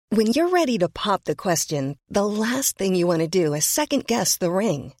When you're ready to pop the question, the last thing you want to do is second-guess the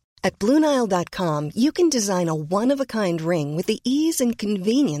ring. At BlueNile.com, you can design a one-of-a-kind ring with the ease and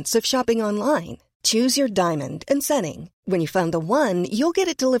convenience of shopping online. Choose your diamond and setting. When you find the one, you'll get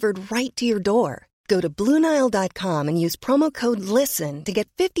it delivered right to your door. Go to BlueNile.com and use promo code LISTEN to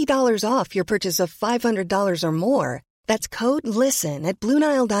get $50 off your purchase of $500 or more. That's code LISTEN at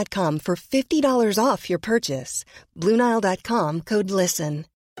BlueNile.com for $50 off your purchase. BlueNile.com, code LISTEN.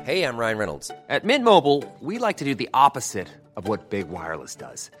 Hey, I'm Ryan Reynolds. At Mint Mobile, we like to do the opposite of what Big Wireless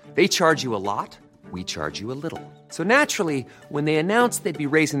does. They charge you a lot, we charge you a little. So naturally, when they announced they'd be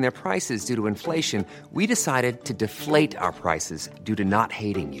raising their prices due to inflation, we decided to deflate our prices due to not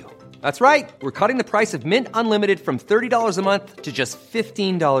hating you. That's right. We're cutting the price of Mint Unlimited from $30 a month to just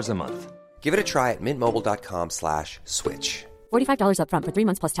 $15 a month. Give it a try at mintmobile.com/switch. $45 up front for 3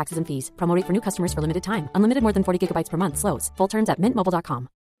 months plus taxes and fees. Promo rate for new customers for limited time. Unlimited more than 40 gigabytes per month. Slows full terms at mintmobile.com.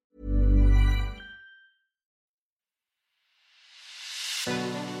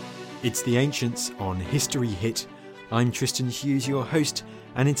 It's The Ancients on History Hit. I'm Tristan Hughes, your host,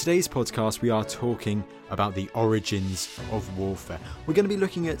 and in today's podcast we are talking about the origins of warfare. We're going to be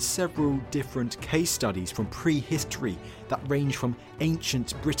looking at several different case studies from prehistory that range from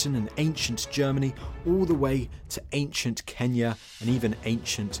ancient Britain and ancient Germany all the way to ancient Kenya and even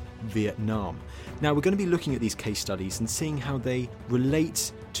ancient Vietnam. Now we're going to be looking at these case studies and seeing how they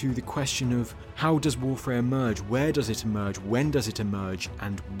relate to the question of how does warfare emerge, where does it emerge, when does it emerge,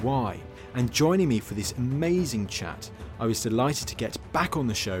 and why. And joining me for this amazing chat, I was delighted to get back on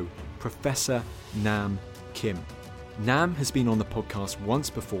the show Professor Nam Kim. Nam has been on the podcast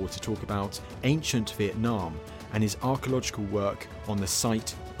once before to talk about ancient Vietnam and his archaeological work on the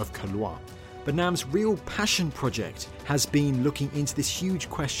site of Co Loa. But Nam's real passion project has been looking into this huge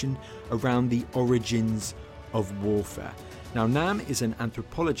question around the origins of warfare. Now, Nam is an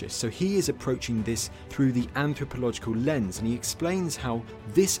anthropologist, so he is approaching this through the anthropological lens, and he explains how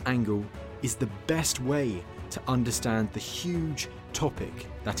this angle is the best way to understand the huge topic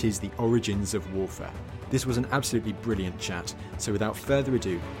that is the origins of warfare. This was an absolutely brilliant chat, so without further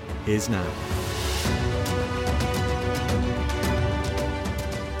ado, here's Nam.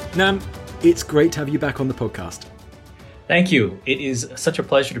 Nam, it's great to have you back on the podcast. Thank you. It is such a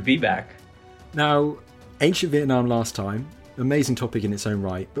pleasure to be back. Now, ancient Vietnam last time, amazing topic in its own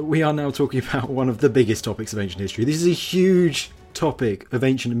right, but we are now talking about one of the biggest topics of ancient history. This is a huge topic of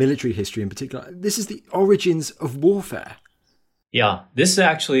ancient military history in particular. This is the origins of warfare. Yeah, this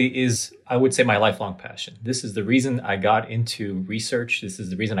actually is, I would say, my lifelong passion. This is the reason I got into research. This is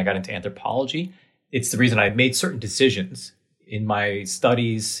the reason I got into anthropology. It's the reason I made certain decisions in my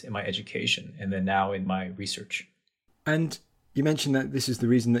studies, in my education, and then now in my research. And you mentioned that this is the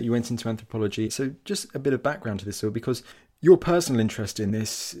reason that you went into anthropology. So just a bit of background to this, because your personal interest in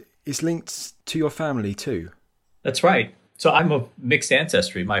this is linked to your family too. That's right. So I'm of mixed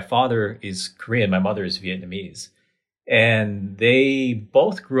ancestry. My father is Korean, my mother is Vietnamese. And they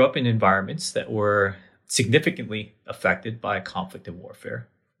both grew up in environments that were significantly affected by conflict and warfare.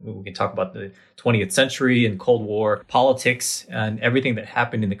 We can talk about the 20th century and Cold War politics and everything that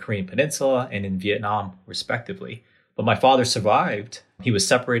happened in the Korean Peninsula and in Vietnam, respectively. But my father survived. He was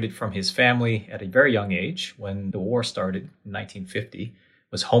separated from his family at a very young age when the war started in 1950,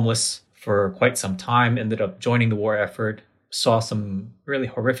 was homeless for quite some time, ended up joining the war effort, saw some really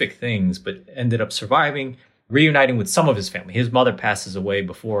horrific things, but ended up surviving, reuniting with some of his family. His mother passes away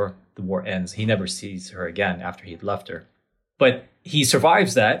before the war ends. He never sees her again after he'd left her. But he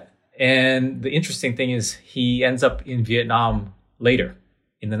survives that. And the interesting thing is he ends up in Vietnam later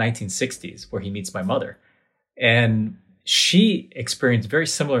in the 1960s, where he meets my mother. And she experienced very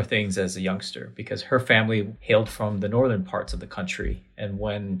similar things as a youngster because her family hailed from the northern parts of the country. And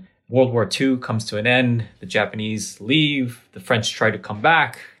when World War II comes to an end, the Japanese leave, the French try to come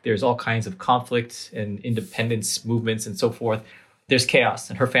back. There's all kinds of conflict and independence movements and so forth. There's chaos,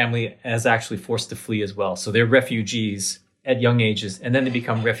 and her family is actually forced to flee as well. So they're refugees at young ages, and then they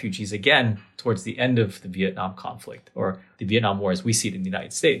become refugees again towards the end of the Vietnam conflict, or the Vietnam War as we see it in the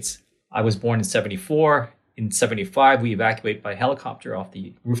United States. I was born in 1974. In 1975, we evacuate by helicopter off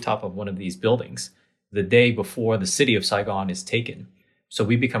the rooftop of one of these buildings the day before the city of Saigon is taken. So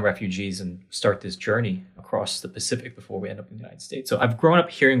we become refugees and start this journey across the Pacific before we end up in the United States. So I've grown up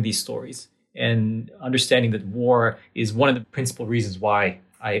hearing these stories and understanding that war is one of the principal reasons why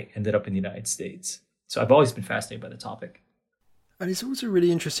I ended up in the United States. So I've always been fascinated by the topic. And it's also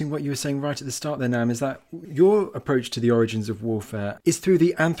really interesting what you were saying right at the start there, Nam, is that your approach to the origins of warfare is through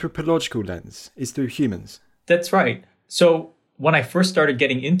the anthropological lens, is through humans. That's right. So when I first started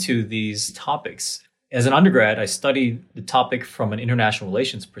getting into these topics, As an undergrad, I studied the topic from an international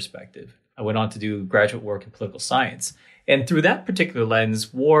relations perspective. I went on to do graduate work in political science. And through that particular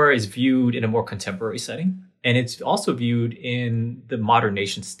lens, war is viewed in a more contemporary setting. And it's also viewed in the modern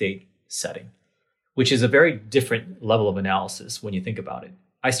nation state setting, which is a very different level of analysis when you think about it.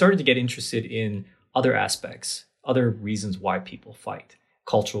 I started to get interested in other aspects, other reasons why people fight,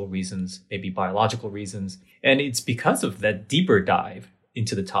 cultural reasons, maybe biological reasons. And it's because of that deeper dive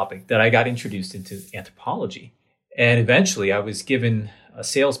into the topic that I got introduced into anthropology. And eventually I was given a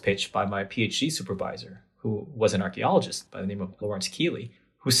sales pitch by my PhD supervisor, who was an archaeologist by the name of Lawrence Keeley,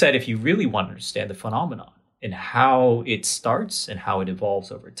 who said, if you really want to understand the phenomenon and how it starts and how it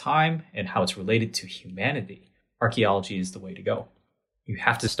evolves over time and how it's related to humanity, archaeology is the way to go. You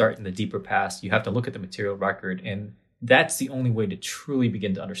have to start in the deeper past. You have to look at the material record. And that's the only way to truly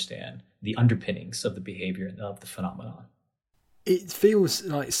begin to understand the underpinnings of the behavior and of the phenomenon. It feels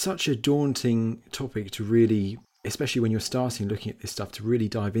like such a daunting topic to really, especially when you're starting looking at this stuff, to really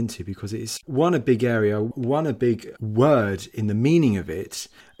dive into, because it's a big area, a big word in the meaning of it.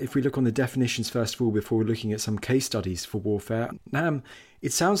 If we look on the definitions first of all, before we're looking at some case studies for warfare, Nam,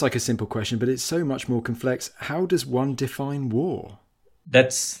 it sounds like a simple question, but it's so much more complex. How does one define war?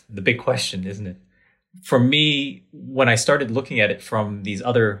 That's the big question, isn't it? For me, when I started looking at it from these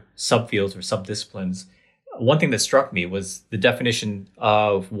other subfields or subdisciplines, one thing that struck me was the definition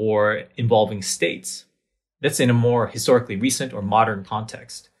of war involving states. That's in a more historically recent or modern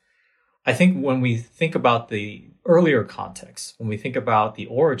context. I think when we think about the earlier context, when we think about the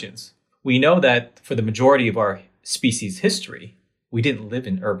origins, we know that for the majority of our species history, we didn't live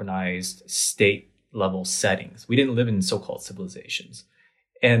in urbanized state-level settings. We didn't live in so-called civilizations.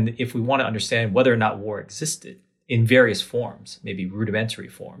 And if we want to understand whether or not war existed in various forms, maybe rudimentary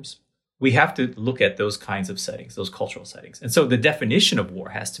forms, we have to look at those kinds of settings, those cultural settings. And so the definition of war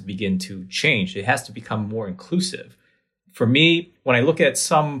has to begin to change. It has to become more inclusive. For me, when I look at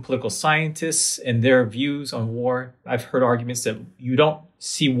some political scientists and their views on war, I've heard arguments that you don't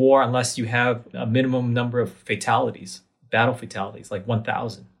see war unless you have a minimum number of fatalities, battle fatalities, like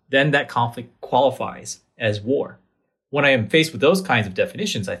 1,000. Then that conflict qualifies as war. When I am faced with those kinds of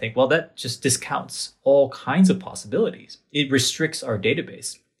definitions, I think, well, that just discounts all kinds of possibilities. It restricts our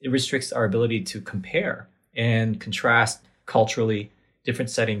database. It restricts our ability to compare and contrast culturally,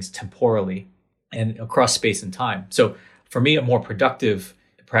 different settings temporally, and across space and time. So for me, a more productive,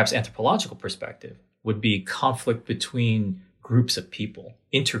 perhaps anthropological perspective would be conflict between groups of people,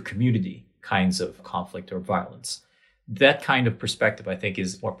 inter-community kinds of conflict or violence. That kind of perspective, I think,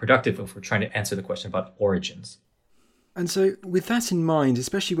 is more productive if we're trying to answer the question about origins. And so with that in mind,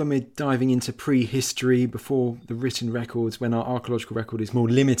 especially when we're diving into prehistory, before the written records, when our archaeological record is more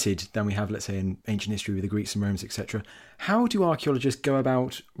limited than we have, let's say, in ancient history with the Greeks and Romans, etc., how do archaeologists go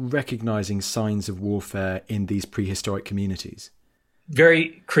about recognizing signs of warfare in these prehistoric communities?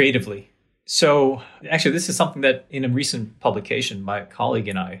 Very creatively. So actually, this is something that in a recent publication, my colleague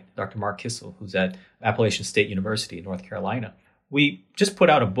and I, Dr. Mark Kissel, who's at Appalachian State University in North Carolina, we just put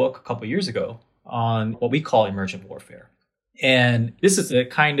out a book a couple of years ago on what we call emergent warfare. And this is the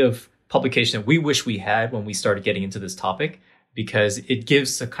kind of publication that we wish we had when we started getting into this topic, because it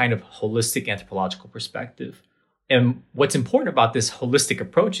gives a kind of holistic anthropological perspective. And what's important about this holistic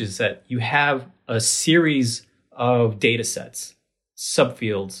approach is that you have a series of data sets,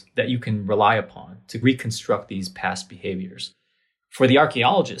 subfields that you can rely upon to reconstruct these past behaviors. For the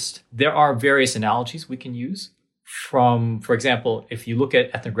archaeologist, there are various analogies we can use. From, for example, if you look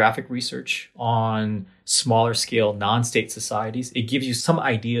at ethnographic research on smaller scale non-state societies, it gives you some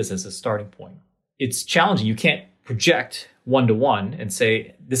ideas as a starting point. It's challenging. You can't project one-to-one and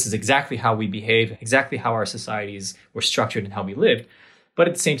say, this is exactly how we behave, exactly how our societies were structured and how we lived. But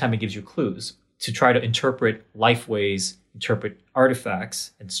at the same time, it gives you clues to try to interpret lifeways, interpret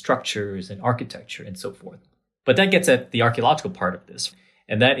artifacts and structures and architecture and so forth. But that gets at the archaeological part of this.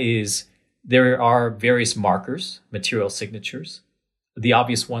 And that is, there are various markers, material signatures. The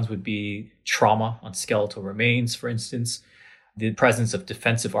obvious ones would be trauma on skeletal remains, for instance, the presence of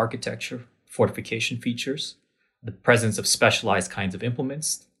defensive architecture, fortification features, the presence of specialized kinds of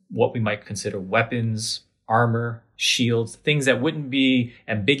implements, what we might consider weapons, armor, shields, things that wouldn't be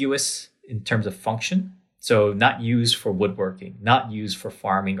ambiguous in terms of function. So not used for woodworking, not used for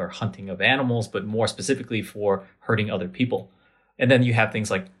farming or hunting of animals, but more specifically for hurting other people. And then you have things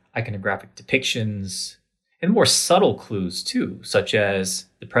like iconographic depictions and more subtle clues too, such as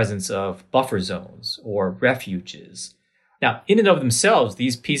the presence of buffer zones or refuges. Now, in and of themselves,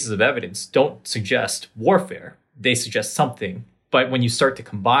 these pieces of evidence don't suggest warfare. They suggest something. But when you start to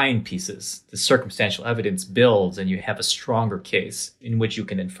combine pieces, the circumstantial evidence builds and you have a stronger case in which you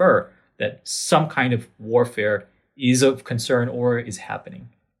can infer that some kind of warfare is of concern or is happening.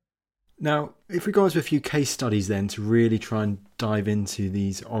 Now, if we go on to a few case studies then to really try and dive into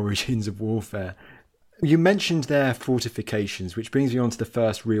these origins of warfare, you mentioned there fortifications, which brings me on to the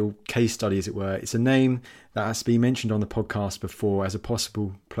first real case study, as it were. It's a name that has been mentioned on the podcast before as a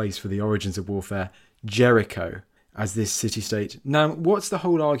possible place for the origins of warfare, Jericho, as this city-state. Now, what's the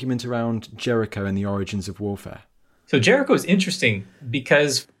whole argument around Jericho and the origins of warfare? So Jericho is interesting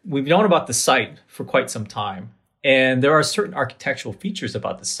because we've known about the site for quite some time. And there are certain architectural features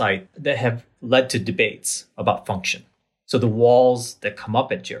about the site that have led to debates about function. So the walls that come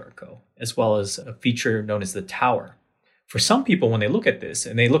up at Jericho, as well as a feature known as the tower. For some people, when they look at this,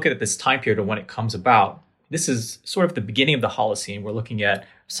 and they look at this time period of when it comes about, this is sort of the beginning of the Holocene. We're looking at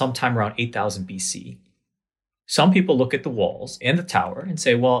sometime around 8000 BC. Some people look at the walls and the tower and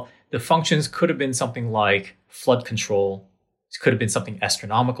say, well, the functions could have been something like flood control. It could have been something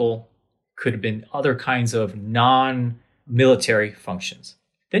astronomical. Could have been other kinds of non-military functions.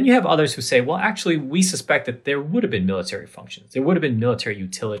 Then you have others who say, well, actually, we suspect that there would have been military functions. There would have been military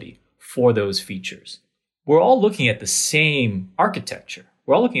utility for those features. We're all looking at the same architecture.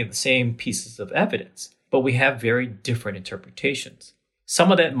 We're all looking at the same pieces of evidence, but we have very different interpretations.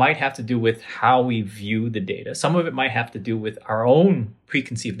 Some of that might have to do with how we view the data. Some of it might have to do with our own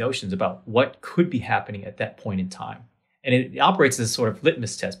preconceived notions about what could be happening at that point in time. And it operates as a sort of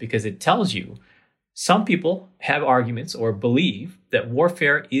litmus test because it tells you some people have arguments or believe that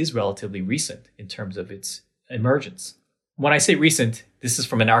warfare is relatively recent in terms of its emergence. When I say recent, this is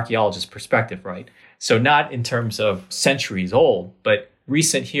from an archaeologist's perspective, right? So not in terms of centuries old, but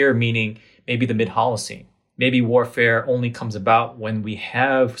recent here meaning maybe the mid-Holocene. Maybe warfare only comes about when we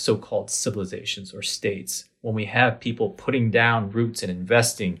have so-called civilizations or states, when we have people putting down roots and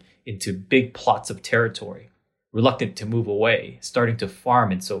investing into big plots of territory, reluctant to move away, starting to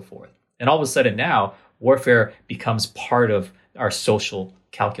farm and so forth. And all of a sudden now, warfare becomes part of our social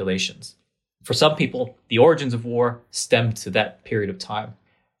calculations. For some people, the origins of war stem to that period of time.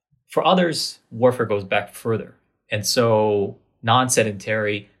 For others, warfare goes back further. And so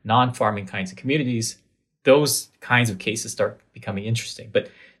non-sedentary, non-farming kinds of communities, those kinds of cases start becoming interesting. But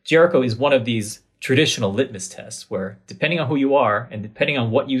Jericho is one of these traditional litmus tests where, depending on who you are and depending on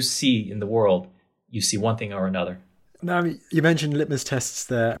what you see in the world, you see one thing or another. Now, you mentioned litmus tests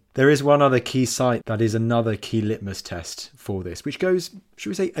there. There is one other key site that is another key litmus test for this, which goes, should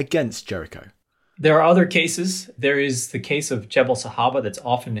we say, against Jericho. There are other cases. There is the case of Jebel Sahaba that's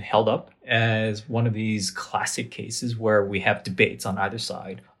often held up as one of these classic cases where we have debates on either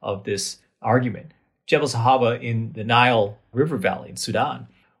side of this argument. Jebel Sahaba in the Nile River Valley in Sudan,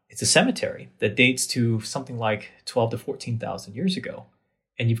 it's a cemetery that dates to something like 12 to 14,000 years ago.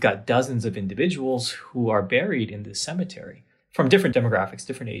 And you've got dozens of individuals who are buried in this cemetery from different demographics,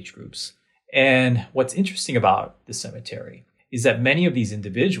 different age groups. And what's interesting about the cemetery is that many of these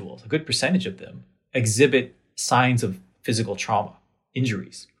individuals, a good percentage of them, exhibit signs of physical trauma,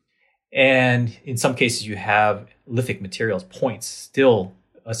 injuries. And in some cases, you have lithic materials, points still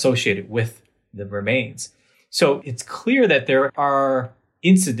associated with the remains. So it's clear that there are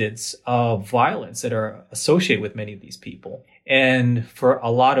incidents of violence that are associated with many of these people. And for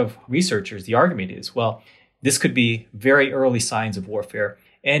a lot of researchers, the argument is, well, this could be very early signs of warfare.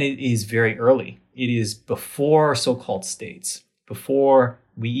 And it is very early. It is before so-called states, before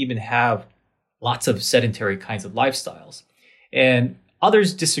we even have lots of sedentary kinds of lifestyles. And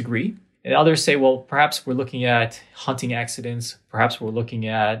others disagree. And others say, well, perhaps we're looking at hunting accidents. Perhaps we're looking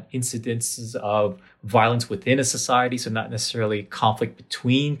at incidences of violence within a society. So not necessarily conflict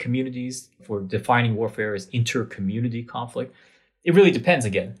between communities. If we're defining warfare as inter-community conflict, it really depends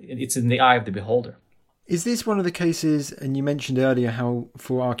again. It's in the eye of the beholder. Is this one of the cases, and you mentioned earlier how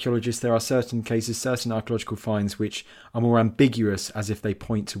for archaeologists there are certain cases, certain archaeological finds which are more ambiguous as if they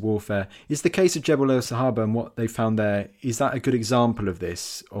point to warfare. Is the case of Jebel Sahaba and what they found there, is that a good example of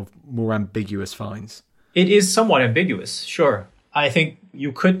this, of more ambiguous finds? It is somewhat ambiguous, sure. I think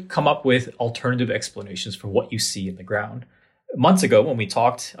you could come up with alternative explanations for what you see in the ground. Months ago, when we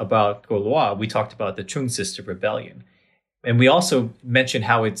talked about Gaulois, we talked about the Chung Sister Rebellion. And we also mentioned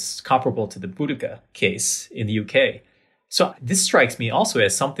how it's comparable to the Boudica case in the UK. So this strikes me also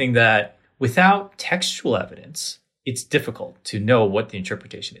as something that without textual evidence, it's difficult to know what the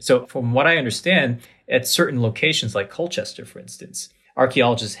interpretation is. So from what I understand, at certain locations like Colchester, for instance,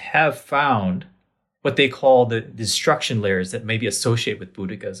 archaeologists have found what they call the destruction layers that may be associated with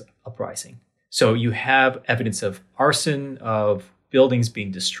Boudica's uprising. So you have evidence of arson, of buildings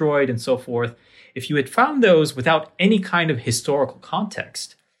being destroyed and so forth. If you had found those without any kind of historical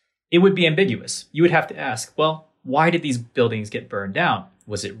context, it would be ambiguous. You would have to ask, well, why did these buildings get burned down?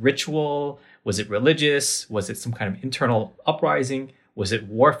 Was it ritual? Was it religious? Was it some kind of internal uprising? Was it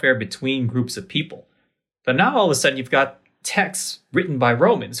warfare between groups of people? But now all of a sudden you've got texts written by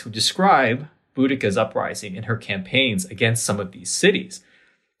Romans who describe Boudica's uprising and her campaigns against some of these cities.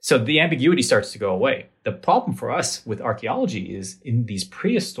 So the ambiguity starts to go away. The problem for us with archaeology is in these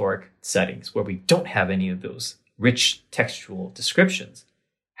prehistoric settings where we don't have any of those rich textual descriptions.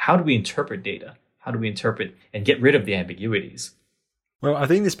 How do we interpret data? How do we interpret and get rid of the ambiguities? Well, I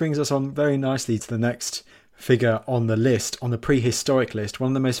think this brings us on very nicely to the next figure on the list, on the prehistoric list, one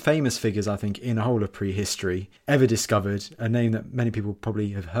of the most famous figures, I think, in the whole of prehistory ever discovered, a name that many people probably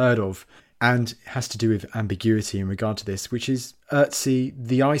have heard of, and has to do with ambiguity in regard to this, which is Ötzi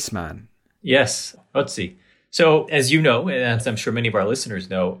the Iceman. Yes, Ötzi. So, as you know, and as I'm sure many of our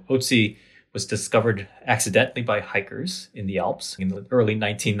listeners know, Ötzi was discovered accidentally by hikers in the Alps in the early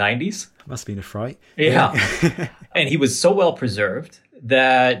 1990s. Must have been a fright. Yeah. And he was so well preserved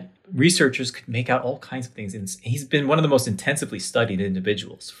that researchers could make out all kinds of things. And he's been one of the most intensively studied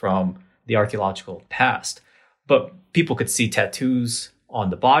individuals from the archaeological past. But people could see tattoos on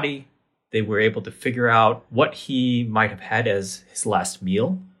the body. They were able to figure out what he might have had as his last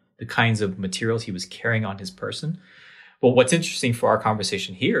meal, the kinds of materials he was carrying on his person. But what's interesting for our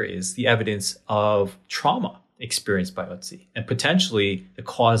conversation here is the evidence of trauma experienced by Ötzi and potentially the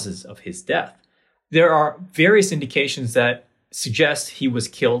causes of his death. There are various indications that suggest he was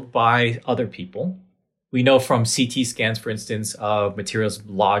killed by other people. We know from CT scans, for instance, of materials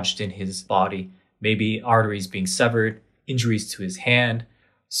lodged in his body, maybe arteries being severed, injuries to his hand.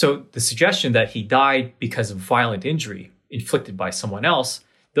 So the suggestion that he died because of violent injury inflicted by someone else,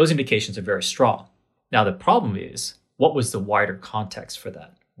 those indications are very strong. Now, the problem is, what was the wider context for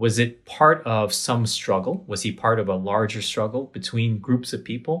that? Was it part of some struggle? Was he part of a larger struggle between groups of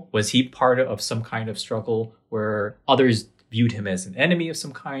people? Was he part of some kind of struggle where others viewed him as an enemy of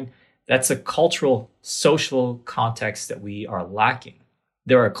some kind? That's a cultural, social context that we are lacking.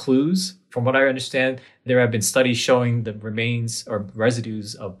 There are clues. From what I understand, there have been studies showing the remains or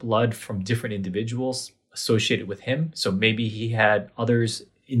residues of blood from different individuals associated with him. So maybe he had others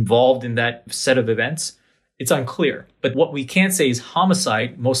involved in that set of events. It's unclear. But what we can say is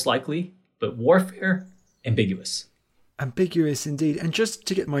homicide, most likely, but warfare, ambiguous. Ambiguous indeed. And just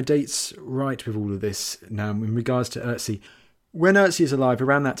to get my dates right with all of this now, in regards to Ötzi, when Ötzi is alive,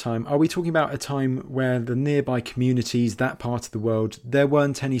 around that time, are we talking about a time where the nearby communities, that part of the world, there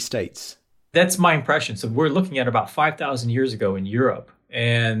weren't any states? That's my impression. So we're looking at about 5,000 years ago in Europe.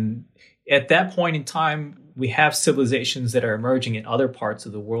 And at that point in time, we have civilizations that are emerging in other parts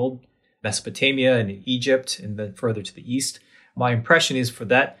of the world, Mesopotamia and in Egypt, and then further to the east. My impression is for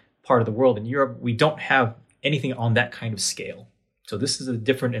that part of the world in Europe, we don't have anything on that kind of scale. So this is a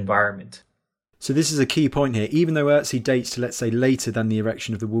different environment. So this is a key point here. Even though Ötzi dates to, let's say, later than the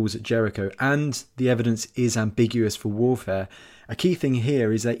erection of the walls at Jericho, and the evidence is ambiguous for warfare, a key thing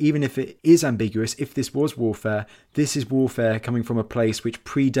here is that even if it is ambiguous, if this was warfare, this is warfare coming from a place which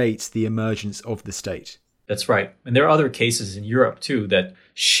predates the emergence of the state. That's right. And there are other cases in Europe, too, that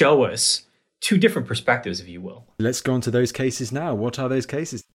show us two different perspectives, if you will. Let's go on to those cases now. What are those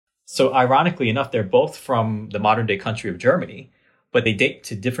cases? So ironically enough, they're both from the modern-day country of Germany, but they date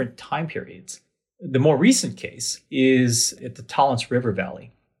to different time periods. The more recent case is at the Talents River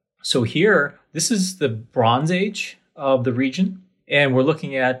Valley. So here, this is the Bronze Age of the region, and we're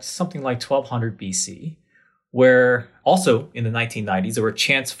looking at something like 1200 BC, where also in the 1990s, there were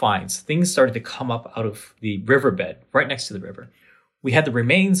chance finds. Things started to come up out of the riverbed, right next to the river. We had the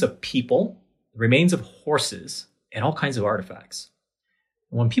remains of people, the remains of horses, and all kinds of artifacts.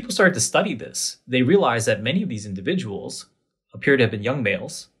 When people started to study this, they realized that many of these individuals appear to have been young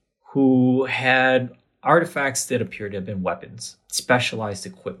males who had artifacts that appear to have been weapons, specialized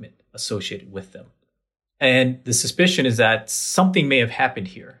equipment associated with them. And the suspicion is that something may have happened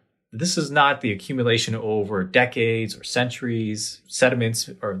here. This is not the accumulation over decades or centuries, sediments,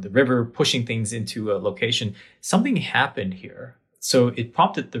 or the river pushing things into a location. Something happened here. So it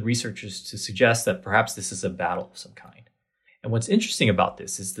prompted the researchers to suggest that perhaps this is a battle of some kind. And what's interesting about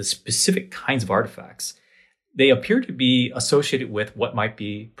this is the specific kinds of artifacts. They appear to be associated with what might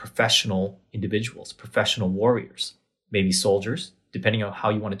be professional individuals, professional warriors, maybe soldiers, depending on how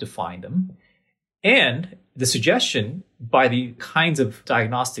you want to define them. And the suggestion by the kinds of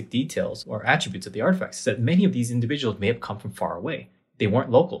diagnostic details or attributes of the artifacts is that many of these individuals may have come from far away. They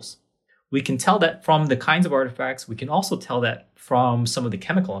weren't locals. We can tell that from the kinds of artifacts. We can also tell that from some of the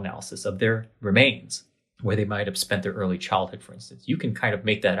chemical analysis of their remains, where they might have spent their early childhood, for instance. You can kind of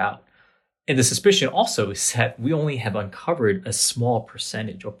make that out. And the suspicion also is that we only have uncovered a small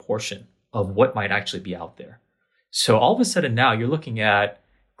percentage or portion of what might actually be out there. So all of a sudden now you're looking at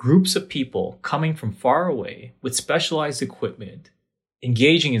groups of people coming from far away with specialized equipment,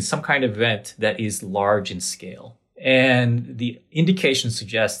 engaging in some kind of event that is large in scale. And the indications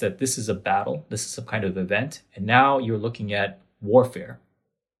suggest that this is a battle, this is some kind of event, and now you're looking at warfare.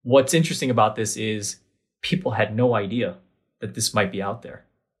 What's interesting about this is people had no idea that this might be out there,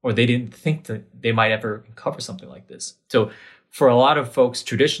 or they didn't think that they might ever uncover something like this. So for a lot of folks,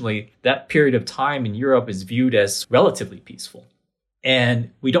 traditionally, that period of time in Europe is viewed as relatively peaceful.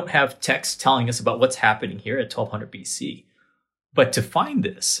 And we don't have texts telling us about what's happening here at 1200 BC. But to find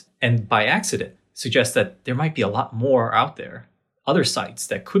this, and by accident, suggests that there might be a lot more out there, other sites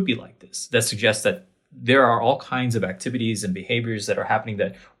that could be like this, that suggests that there are all kinds of activities and behaviors that are happening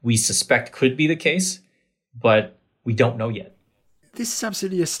that we suspect could be the case, but we don't know yet. This is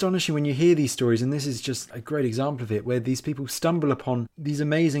absolutely astonishing when you hear these stories, and this is just a great example of it, where these people stumble upon these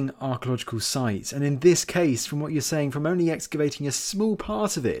amazing archaeological sites. And in this case, from what you're saying, from only excavating a small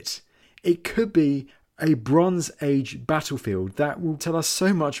part of it, it could be a Bronze Age battlefield that will tell us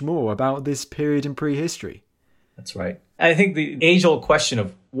so much more about this period in prehistory. That's right. I think the age-old question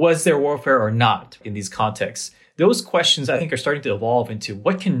of was there warfare or not in these contexts, those questions I think are starting to evolve into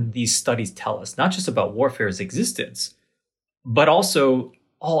what can these studies tell us, not just about warfare's existence, but also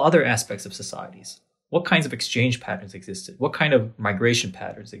all other aspects of societies. What kinds of exchange patterns existed? What kind of migration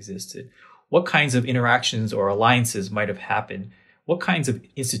patterns existed? What kinds of interactions or alliances might have happened? What kinds of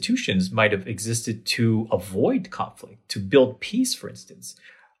institutions might have existed to avoid conflict, to build peace, for instance?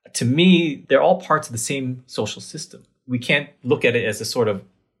 To me, they're all parts of the same social system. We can't look at it as a sort of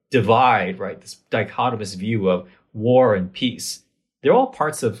divide, right? This dichotomous view of war and peace. They're all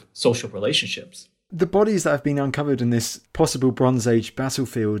parts of social relationships. The bodies that have been uncovered in this possible Bronze Age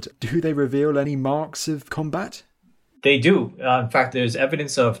battlefield, do they reveal any marks of combat? They do. In fact, there's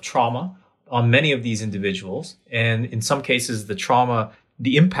evidence of trauma on many of these individuals. And in some cases, the trauma,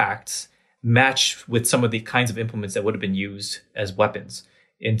 the impacts match with some of the kinds of implements that would have been used as weapons.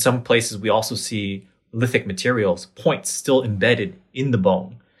 In some places, we also see lithic materials, points still embedded in the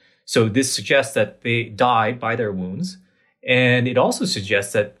bone. So this suggests that they died by their wounds. And it also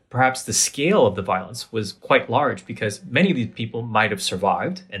suggests that perhaps the scale of the violence was quite large because many of these people might have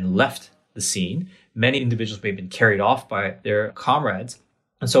survived and left the scene. Many individuals may have been carried off by their comrades.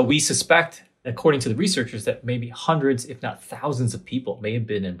 And so we suspect, according to the researchers, that maybe hundreds, if not thousands of people may have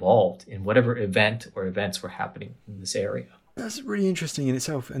been involved in whatever event or events were happening in this area. That's really interesting in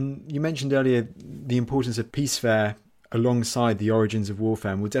itself. And you mentioned earlier the importance of peace fair alongside the origins of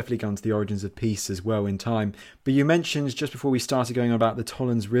warfare, and we'll definitely go into the origins of peace as well in time. But you mentioned just before we started going on about the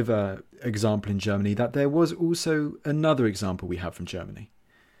Tollens River example in Germany that there was also another example we have from Germany.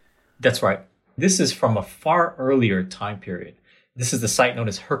 That's right. This is from a far earlier time period. This is the site known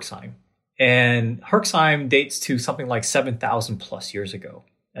as Herxheim. And Herxheim dates to something like 7,000 plus years ago.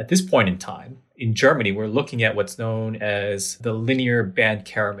 At this point in time, in Germany, we're looking at what's known as the linear band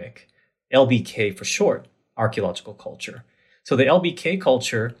ceramic, LBK for short, archaeological culture. So the LBK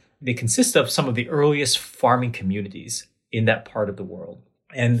culture, they consist of some of the earliest farming communities in that part of the world.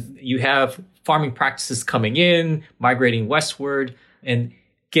 And you have farming practices coming in, migrating westward, and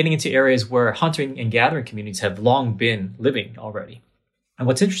getting into areas where hunting and gathering communities have long been living already. And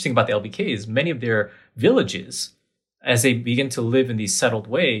what's interesting about the LBK is many of their villages, as they begin to live in these settled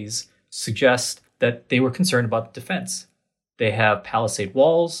ways, suggest that they were concerned about defense. They have palisade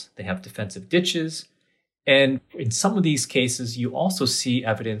walls, they have defensive ditches, and in some of these cases, you also see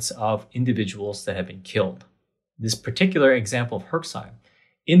evidence of individuals that have been killed. This particular example of Herxheim,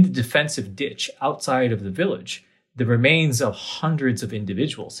 in the defensive ditch outside of the village, the remains of hundreds of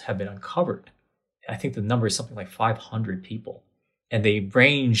individuals have been uncovered. I think the number is something like 500 people. And they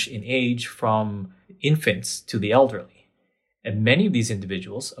range in age from infants to the elderly. And many of these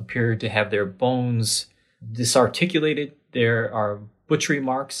individuals appear to have their bones disarticulated. There are butchery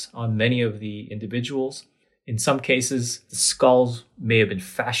marks on many of the individuals. In some cases, the skulls may have been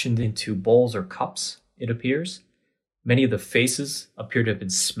fashioned into bowls or cups, it appears. Many of the faces appear to have been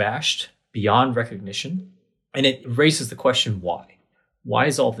smashed beyond recognition. And it raises the question, why? Why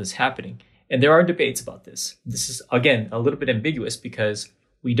is all this happening? And there are debates about this. This is, again, a little bit ambiguous because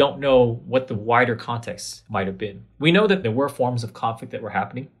we don't know what the wider context might have been. We know that there were forms of conflict that were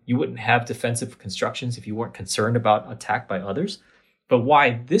happening. You wouldn't have defensive constructions if you weren't concerned about attack by others. But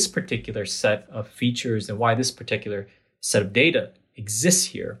why this particular set of features and why this particular set of data exists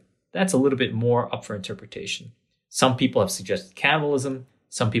here, that's a little bit more up for interpretation. Some people have suggested cannibalism.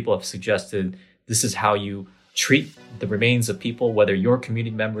 Some people have suggested this is how you treat the remains of people, whether your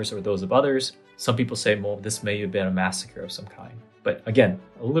community members or those of others. Some people say, well, this may have been a massacre of some kind. But again,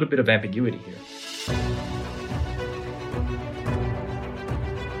 a little bit of ambiguity here.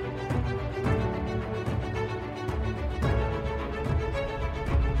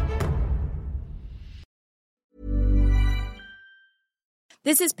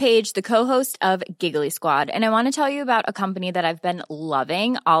 This is Paige, the co-host of Giggly Squad, and I want to tell you about a company that I've been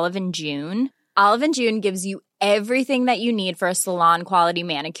loving, Olive & June. Olive & June gives you everything that you need for a salon-quality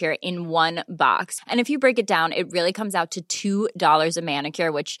manicure in one box. And if you break it down, it really comes out to $2 a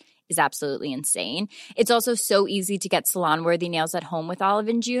manicure, which is absolutely insane. It's also so easy to get salon-worthy nails at home with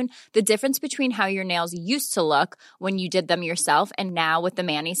Olive & June. The difference between how your nails used to look when you did them yourself and now with the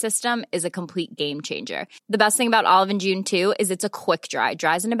Mani system is a complete game changer. The best thing about Olive & June, too, is it's a quick dry.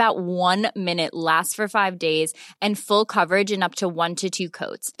 Dries in about 1 minute, lasts for 5 days, and full coverage in up to 1 to 2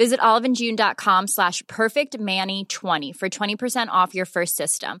 coats. Visit oliveandjune.com/perfectmani20 for 20% off your first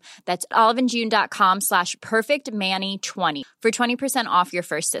system. That's oliveandjune.com/perfectmani20 for 20% off your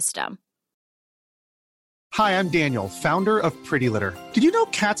first system. Hi, I'm Daniel, founder of Pretty Litter. Did you know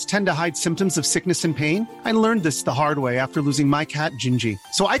cats tend to hide symptoms of sickness and pain? I learned this the hard way after losing my cat, Gingy.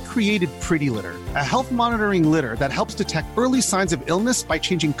 So I created Pretty Litter, a health monitoring litter that helps detect early signs of illness by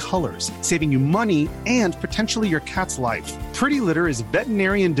changing colors, saving you money and potentially your cat's life. Pretty Litter is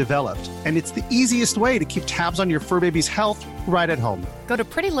veterinarian developed, and it's the easiest way to keep tabs on your fur baby's health right at home. Go to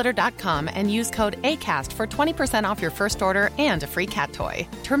prettylitter.com and use code ACAST for 20% off your first order and a free cat toy.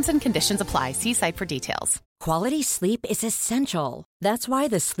 Terms and conditions apply. See site for details. Quality sleep is essential. That's why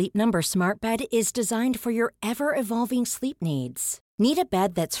the Sleep Number Smart Bed is designed for your ever-evolving sleep needs. Need a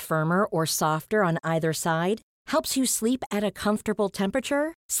bed that's firmer or softer on either side? Helps you sleep at a comfortable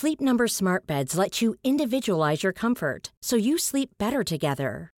temperature? Sleep Number Smart Beds let you individualize your comfort, so you sleep better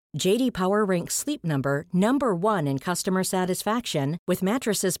together. J.D. Power ranks Sleep Number number 1 in customer satisfaction with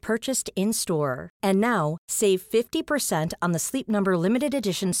mattresses purchased in-store. And now, save 50% on the Sleep Number Limited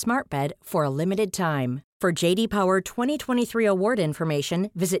Edition Smart Bed for a limited time. For J.D. Power 2023 award information,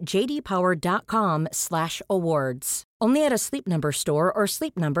 visit jdpower.com/awards. Only at a Sleep Number store or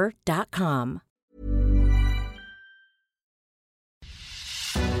sleepnumber.com.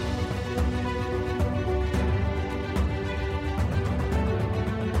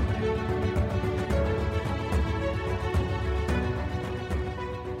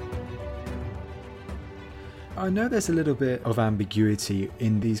 I know there's a little bit of ambiguity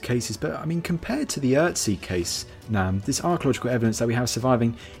in these cases, but I mean, compared to the Ötzi case, Nam, this archaeological evidence that we have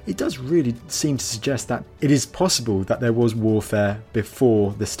surviving, it does really seem to suggest that it is possible that there was warfare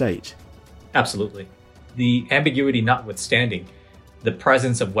before the state. Absolutely. The ambiguity notwithstanding, the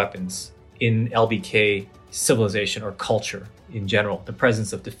presence of weapons in LBK civilization or culture in general, the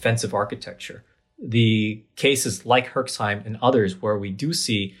presence of defensive architecture, the cases like Herxheim and others where we do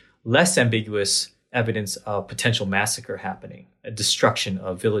see less ambiguous evidence of potential massacre happening, a destruction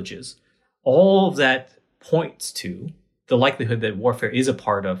of villages. All of that points to the likelihood that warfare is a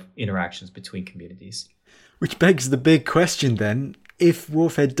part of interactions between communities. Which begs the big question then, if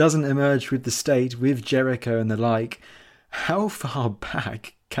warfare doesn't emerge with the state, with Jericho and the like, how far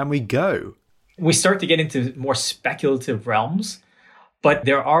back can we go? We start to get into more speculative realms, but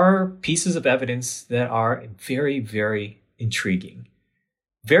there are pieces of evidence that are very, very intriguing.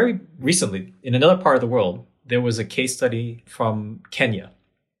 Very recently, in another part of the world, there was a case study from Kenya.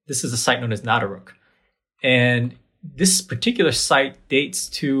 This is a site known as Nadaruk. And this particular site dates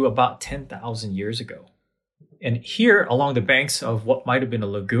to about 10,000 years ago. And here, along the banks of what might have been a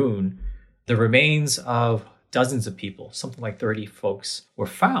lagoon, the remains of dozens of people, something like 30 folks, were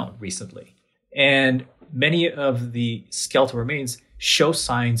found recently. And many of the skeletal remains show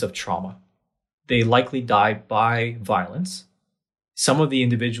signs of trauma. They likely died by violence. Some of the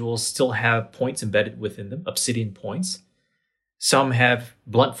individuals still have points embedded within them, obsidian points. Some have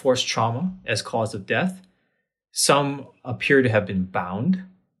blunt force trauma as cause of death. Some appear to have been bound.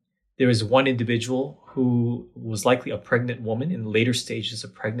 There is one individual who was likely a pregnant woman in later stages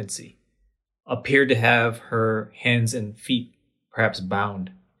of pregnancy, appeared to have her hands and feet perhaps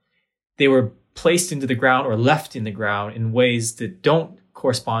bound. They were placed into the ground or left in the ground in ways that don't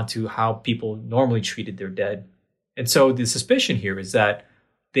correspond to how people normally treated their dead. And so the suspicion here is that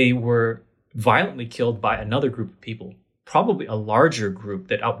they were violently killed by another group of people, probably a larger group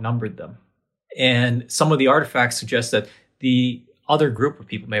that outnumbered them. And some of the artifacts suggest that the other group of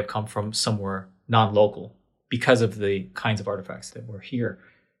people may have come from somewhere non-local because of the kinds of artifacts that were here.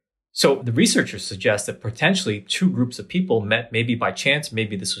 So the researchers suggest that potentially two groups of people met maybe by chance,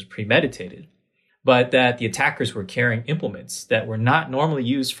 maybe this was premeditated, but that the attackers were carrying implements that were not normally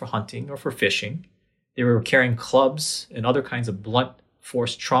used for hunting or for fishing. They were carrying clubs and other kinds of blunt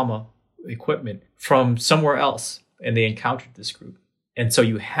force trauma equipment from somewhere else, and they encountered this group. And so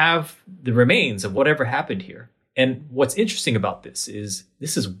you have the remains of whatever happened here. And what's interesting about this is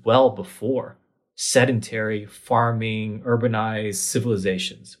well before sedentary, farming, urbanized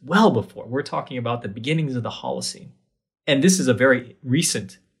civilizations. Well before. We're talking about the beginnings of the Holocene. And this is a very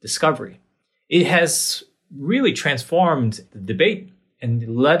recent discovery. It has really transformed the debate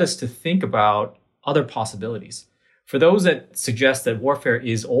and led us to think about other possibilities. For those that suggest that warfare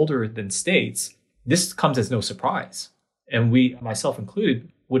is older than states, this comes as no surprise. And we, myself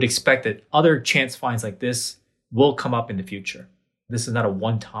included, would expect that other chance finds like this will come up in the future. This is not a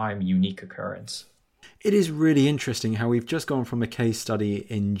one-time unique occurrence. It is really interesting how we've just gone from a case study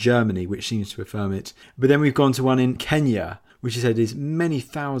in Germany, which seems to affirm it, but then we've gone to one in Kenya, which is said is many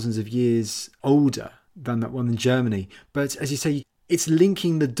thousands of years older than that one in Germany. But as you say, it's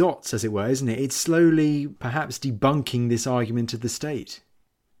linking the dots, as it were, isn't it? It's slowly perhaps debunking this argument of the state.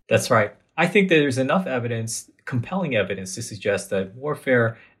 That's right. I think that there's enough evidence, compelling evidence, to suggest that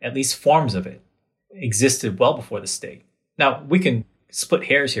warfare, at least forms of it, existed well before the state. Now, we can split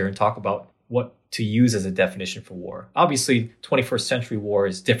hairs here and talk about what to use as a definition for war. Obviously, 21st century war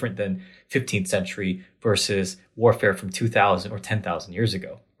is different than 15th century versus warfare from 2,000 or 10,000 years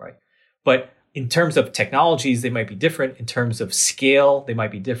ago, right? But in terms of technologies, they might be different. In terms of scale, they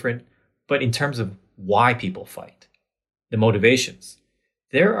might be different. But in terms of why people fight, the motivations,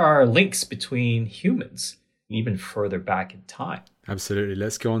 there are links between humans even further back in time. Absolutely.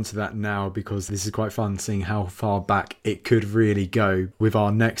 Let's go on to that now, because this is quite fun seeing how far back it could really go with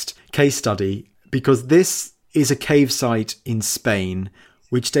our next case study, because this is a cave site in Spain,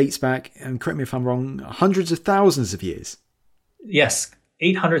 which dates back, and correct me if I'm wrong, hundreds of thousands of years. Yes,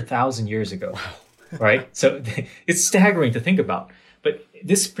 800,000 years ago, right? So it's staggering to think about. But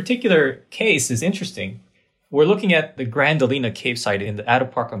this particular case is interesting. We're looking at the Grandalina cave site in the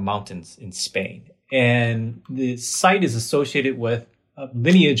Atapuerca Mountains in Spain. And the site is associated with a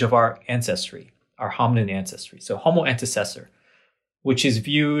lineage of our ancestry, our hominin ancestry. So Homo antecessor, which is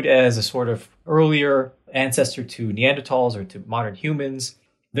viewed as a sort of earlier ancestor to Neanderthals or to modern humans.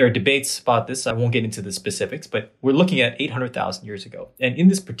 There are debates about this. I won't get into the specifics, but we're looking at 800,000 years ago. And in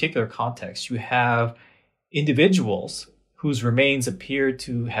this particular context, you have individuals whose remains appear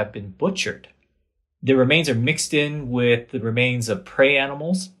to have been butchered. The remains are mixed in with the remains of prey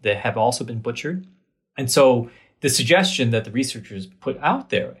animals that have also been butchered. And so the suggestion that the researchers put out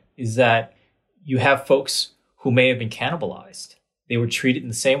there is that you have folks who may have been cannibalized. They were treated in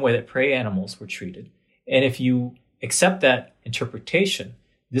the same way that prey animals were treated. And if you accept that interpretation,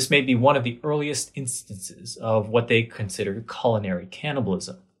 this may be one of the earliest instances of what they consider culinary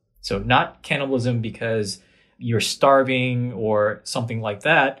cannibalism. So not cannibalism because you're starving or something like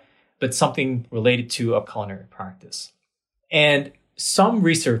that, but something related to a culinary practice. And some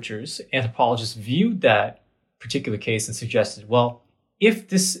researchers, anthropologists, viewed that particular case and suggested, well, if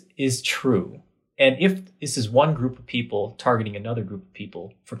this is true, and if this is one group of people targeting another group of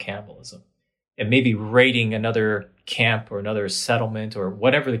people for cannibalism, and maybe raiding another camp or another settlement or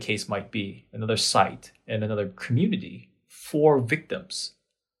whatever the case might be, another site and another community for victims,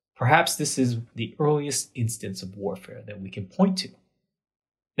 perhaps this is the earliest instance of warfare that we can point to.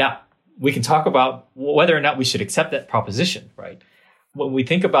 Now, we can talk about whether or not we should accept that proposition, right? When we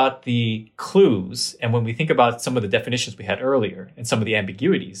think about the clues and when we think about some of the definitions we had earlier and some of the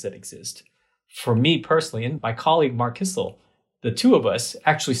ambiguities that exist, for me personally and my colleague Mark Kissel, the two of us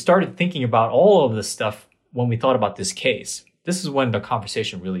actually started thinking about all of this stuff when we thought about this case. This is when the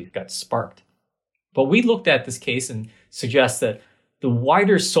conversation really got sparked. But we looked at this case and suggest that the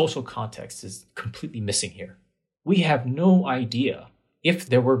wider social context is completely missing here. We have no idea if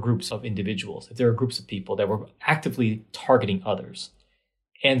there were groups of individuals, if there were groups of people that were actively targeting others.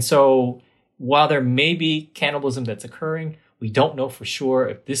 And so while there may be cannibalism that's occurring, we don't know for sure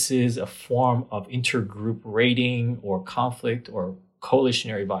if this is a form of intergroup raiding or conflict or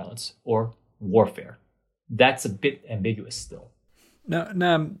coalitionary violence or warfare. That's a bit ambiguous still.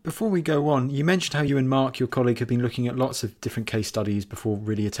 Now, before we go on, you mentioned how you and Mark, your colleague, have been looking at lots of different case studies before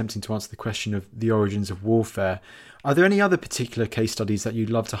really attempting to answer the question of the origins of warfare. Are there any other particular case studies that you'd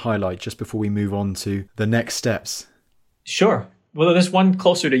love to highlight just before we move on to the next steps? Sure. Well, there's one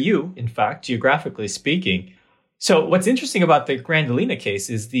closer to you, in fact, geographically speaking. So what's interesting about the Grandalina case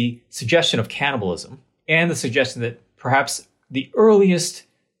is the suggestion of cannibalism and the suggestion that perhaps the earliest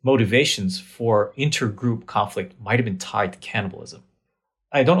motivations for intergroup conflict might have been tied to cannibalism.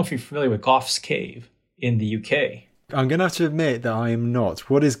 I don't know if you're familiar with Gough's Cave in the UK. I'm going to have to admit that I am not.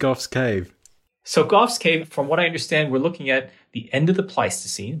 What is Gough's Cave? So Gough's Cave, from what I understand, we're looking at the end of the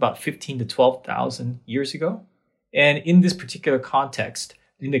Pleistocene, about 15 to 12,000 years ago. And in this particular context,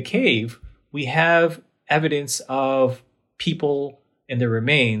 in the cave, we have evidence of people and their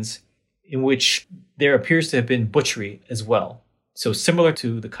remains in which there appears to have been butchery as well. So similar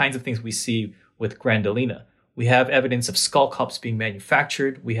to the kinds of things we see with Grandalina, we have evidence of skull cups being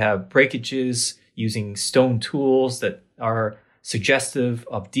manufactured. We have breakages using stone tools that are suggestive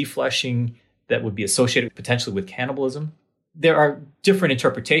of defleshing that would be associated potentially with cannibalism. There are different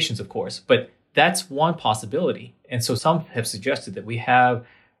interpretations, of course, but that's one possibility. And so some have suggested that we have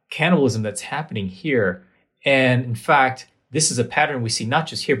cannibalism that's happening here. And in fact, this is a pattern we see not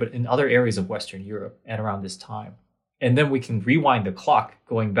just here, but in other areas of Western Europe at around this time. And then we can rewind the clock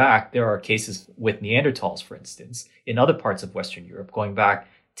going back. There are cases with Neanderthals, for instance, in other parts of Western Europe going back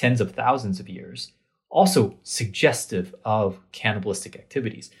tens of thousands of years, also suggestive of cannibalistic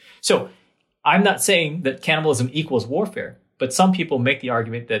activities. So I'm not saying that cannibalism equals warfare, but some people make the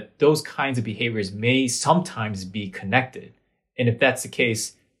argument that those kinds of behaviors may sometimes be connected. And if that's the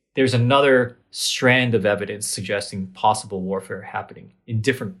case, there's another strand of evidence suggesting possible warfare happening in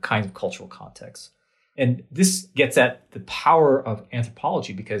different kinds of cultural contexts. And this gets at the power of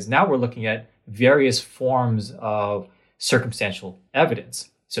anthropology, because now we're looking at various forms of circumstantial evidence.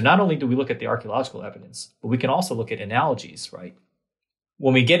 So not only do we look at the archaeological evidence, but we can also look at analogies, right?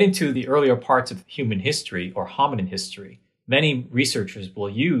 When we get into the earlier parts of human history or hominin history, many researchers will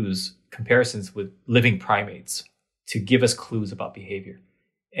use comparisons with living primates to give us clues about behavior.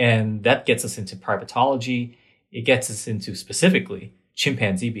 And that gets us into primatology. It gets us into specifically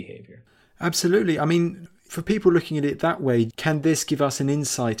chimpanzee behavior. Absolutely. I mean, for people looking at it that way, can this give us an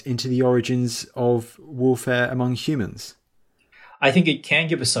insight into the origins of warfare among humans? I think it can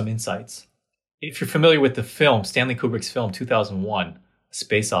give us some insights. If you're familiar with the film, Stanley Kubrick's film 2001,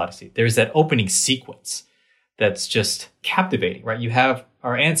 Space Odyssey, there's that opening sequence that's just captivating, right? You have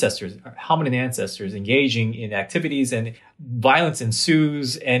our ancestors, our hominin ancestors, engaging in activities, and violence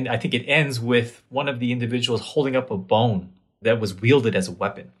ensues. And I think it ends with one of the individuals holding up a bone that was wielded as a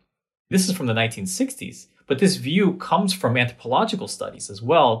weapon. This is from the 1960s, but this view comes from anthropological studies as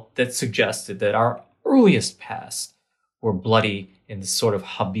well that suggested that our earliest past were bloody in this sort of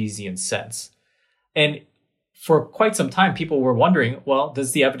Hobbesian sense. And for quite some time, people were wondering, well,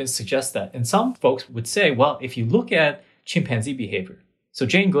 does the evidence suggest that? And some folks would say, well, if you look at chimpanzee behavior, so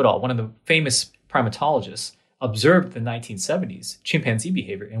Jane Goodall, one of the famous primatologists, observed in the 1970s chimpanzee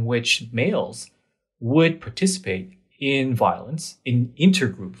behavior in which males would participate in violence, in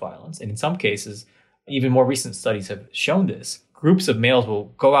intergroup violence. And in some cases, even more recent studies have shown this. Groups of males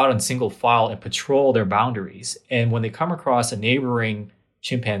will go out in single file and patrol their boundaries. And when they come across a neighboring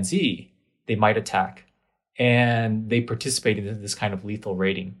chimpanzee, they might attack. And they participate in this kind of lethal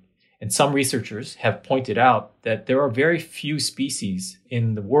raiding. And some researchers have pointed out that there are very few species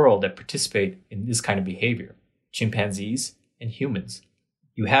in the world that participate in this kind of behavior, chimpanzees and humans.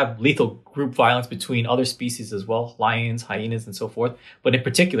 You have lethal group violence between other species as well, lions, hyenas, and so forth. But in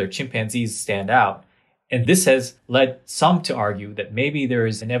particular, chimpanzees stand out. And this has led some to argue that maybe there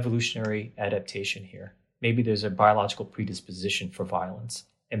is an evolutionary adaptation here. Maybe there's a biological predisposition for violence.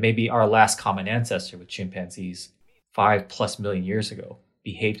 And maybe our last common ancestor with chimpanzees 5+ million years ago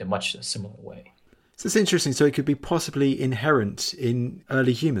behaved in much a similar way. So it's interesting. So it could be possibly inherent in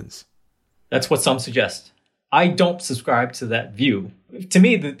early humans. That's what some suggest. I don't subscribe to that view. To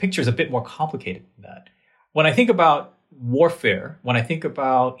me, the picture is a bit more complicated than that. When I think about warfare, when I think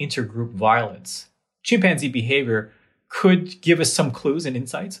about intergroup violence, chimpanzee behavior could give us some clues and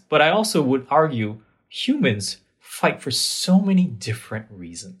insights, but I also would argue humans fight for so many different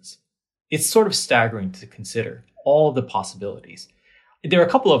reasons. It's sort of staggering to consider all the possibilities. There are a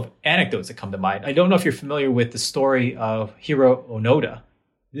couple of anecdotes that come to mind. I don't know if you're familiar with the story of Hiro Onoda.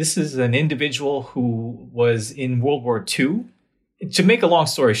 This is an individual who was in World War II. To make a long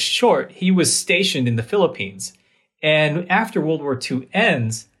story short, he was stationed in the Philippines. And after World War II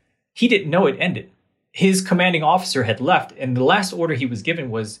ends, he didn't know it ended. His commanding officer had left, and the last order he was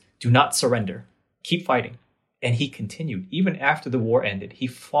given was, do not surrender, keep fighting. And he continued. Even after the war ended, he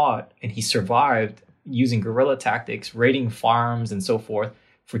fought and he survived using guerrilla tactics, raiding farms and so forth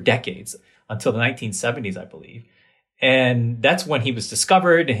for decades, until the 1970s, I believe. And that's when he was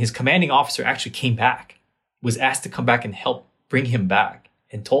discovered, and his commanding officer actually came back, was asked to come back and help bring him back,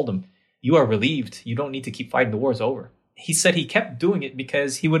 and told him, you are relieved. You don't need to keep fighting. The war is over. He said he kept doing it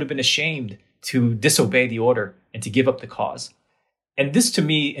because he would have been ashamed to disobey the order and to give up the cause. And this, to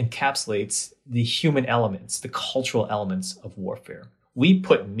me, encapsulates the human elements, the cultural elements of warfare. We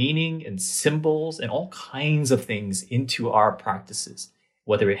put meaning and symbols and all kinds of things into our practices,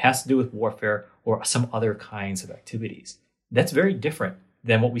 whether it has to do with warfare or some other kinds of activities. That's very different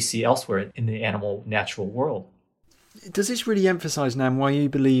than what we see elsewhere in the animal natural world. Does this really emphasize, Nam, why you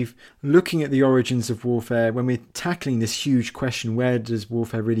believe looking at the origins of warfare, when we're tackling this huge question, where does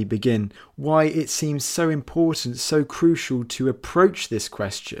warfare really begin, why it seems so important, so crucial to approach this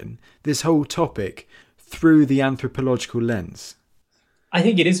question, this whole topic, through the anthropological lens? I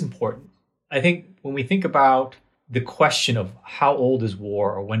think it is important. I think when we think about the question of how old is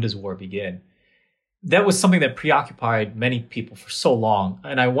war or when does war begin, that was something that preoccupied many people for so long.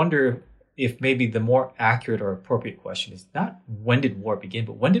 And I wonder if maybe the more accurate or appropriate question is not when did war begin,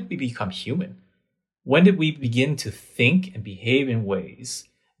 but when did we become human? When did we begin to think and behave in ways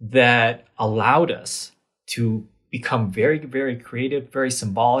that allowed us to become very, very creative, very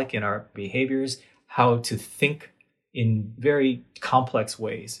symbolic in our behaviors, how to think in very complex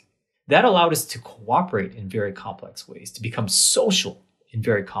ways? That allowed us to cooperate in very complex ways, to become social in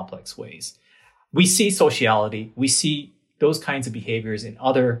very complex ways. We see sociality, we see those kinds of behaviors in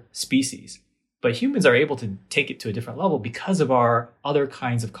other species, but humans are able to take it to a different level because of our other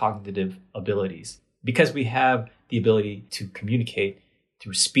kinds of cognitive abilities, because we have the ability to communicate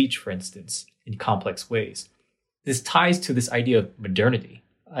through speech, for instance, in complex ways. This ties to this idea of modernity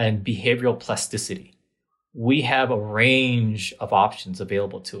and behavioral plasticity. We have a range of options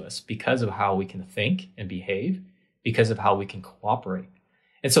available to us because of how we can think and behave, because of how we can cooperate.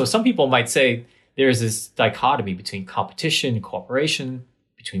 And so some people might say there's this dichotomy between competition and cooperation,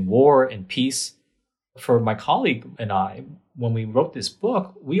 between war and peace. For my colleague and I, when we wrote this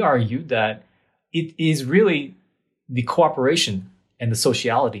book, we argued that it is really the cooperation and the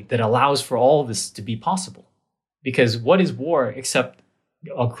sociality that allows for all of this to be possible. Because what is war except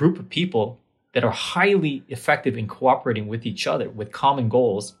a group of people that are highly effective in cooperating with each other with common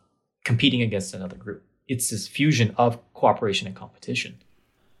goals, competing against another group? It's this fusion of cooperation and competition.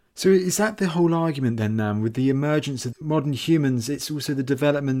 So is that the whole argument then, Nam? With the emergence of modern humans, it's also the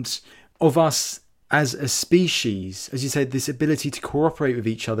development of us as a species, as you said, this ability to cooperate with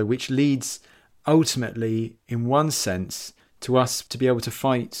each other, which leads ultimately, in one sense, to us to be able to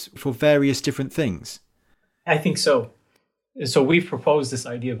fight for various different things? I think so. So we've proposed this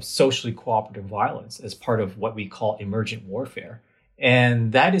idea of socially cooperative violence as part of what we call emergent warfare.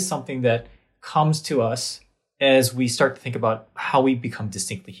 And that is something that comes to us as we start to think about how we become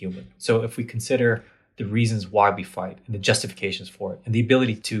distinctly human. So if we consider the reasons why we fight and the justifications for it and the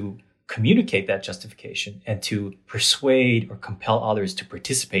ability to communicate that justification and to persuade or compel others to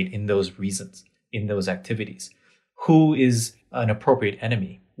participate in those reasons, in those activities. Who is an appropriate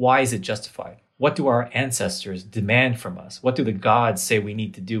enemy? Why is it justified? What do our ancestors demand from us? What do the gods say we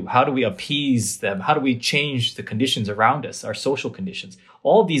need to do? How do we appease them? How do we change the conditions around us, our social conditions?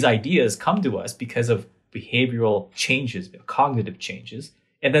 All of these ideas come to us because of behavioral changes, cognitive changes,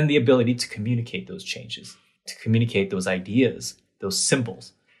 and then the ability to communicate those changes, to communicate those ideas, those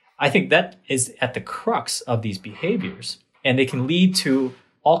symbols. I think that is at the crux of these behaviors, and they can lead to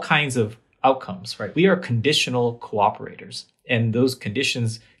all kinds of outcomes, right? We are conditional cooperators, and those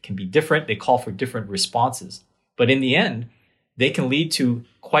conditions can be different. They call for different responses. But in the end, they can lead to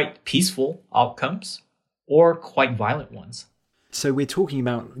quite peaceful outcomes or quite violent ones. So we're talking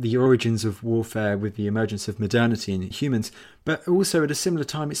about the origins of warfare with the emergence of modernity in humans, but also at a similar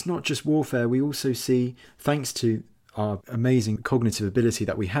time, it's not just warfare. We also see, thanks to our amazing cognitive ability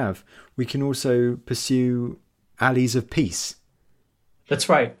that we have, we can also pursue alleys of peace. That's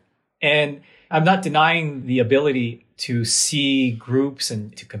right. And I'm not denying the ability to see groups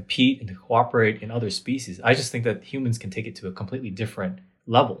and to compete and to cooperate in other species. I just think that humans can take it to a completely different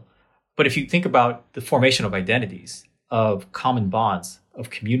level. But if you think about the formation of identities, of common bonds, of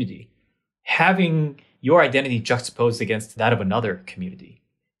community, having your identity juxtaposed against that of another community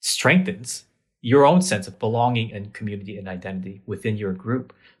strengthens your own sense of belonging and community and identity within your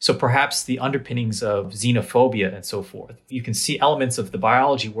group. So perhaps the underpinnings of xenophobia and so forth, you can see elements of the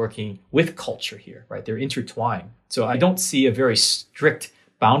biology working with culture here, right? They're intertwined. So I don't see a very strict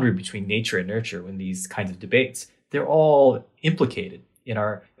boundary between nature and nurture in these kinds of debates. They're all implicated in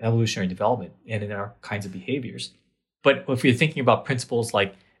our evolutionary development and in our kinds of behaviors. But if you're thinking about principles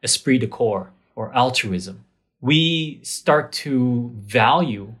like esprit de corps or altruism, we start to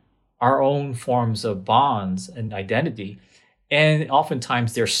value our own forms of bonds and identity. And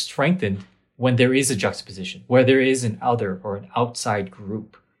oftentimes they're strengthened when there is a juxtaposition, where there is an other or an outside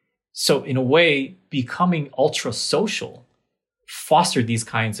group. So in a way, becoming ultra-social fostered these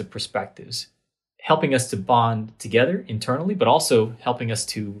kinds of perspectives, helping us to bond together internally, but also helping us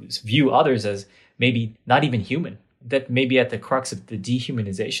to view others as maybe not even human. That may be at the crux of the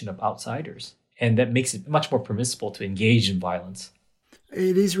dehumanization of outsiders. And that makes it much more permissible to engage in violence.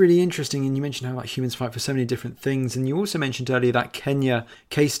 It is really interesting, and you mentioned how humans fight for so many different things, and you also mentioned earlier that Kenya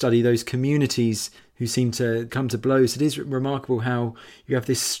case study, those communities who seem to come to blows. It is remarkable how you have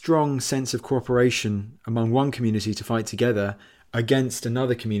this strong sense of cooperation among one community to fight together, against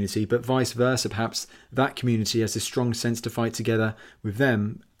another community, but vice versa, perhaps that community has a strong sense to fight together with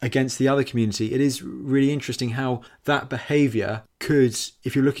them against the other community. It is really interesting how that behaviour could,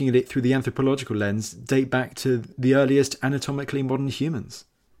 if you're looking at it through the anthropological lens, date back to the earliest anatomically modern humans.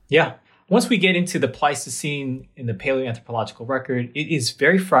 Yeah. Once we get into the Pleistocene in the paleoanthropological record, it is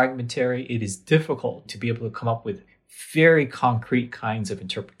very fragmentary. It is difficult to be able to come up with very concrete kinds of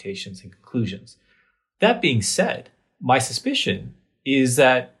interpretations and conclusions. That being said, my suspicion is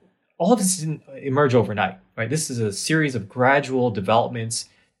that all of this didn't emerge overnight, right? This is a series of gradual developments,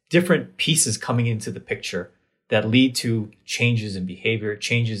 different pieces coming into the picture that lead to changes in behavior,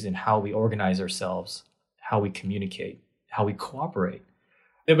 changes in how we organize ourselves, how we communicate, how we cooperate.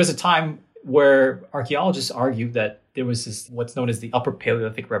 There was a time where archaeologists argued that there was this, what's known as the Upper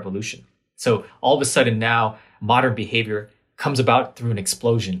Paleolithic Revolution. So all of a sudden now, modern behavior comes about through an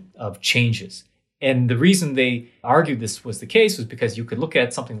explosion of changes. And the reason they argued this was the case was because you could look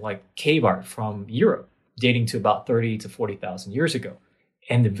at something like cave art from Europe, dating to about 30 to 40,000 years ago,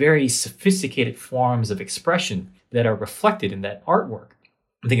 and the very sophisticated forms of expression that are reflected in that artwork.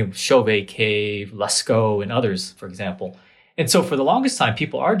 I'm thinking of Chauvet Cave, Lascaux, and others, for example. And so for the longest time,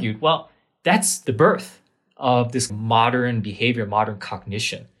 people argued, well, that's the birth of this modern behavior, modern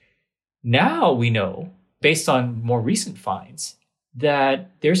cognition. Now we know, based on more recent finds,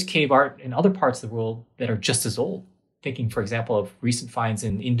 that there's cave art in other parts of the world that are just as old. Thinking, for example, of recent finds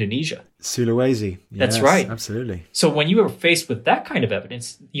in Indonesia. Sulawesi. That's right. Absolutely. So when you are faced with that kind of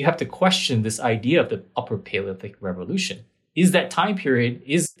evidence, you have to question this idea of the Upper Paleolithic Revolution. Is that time period,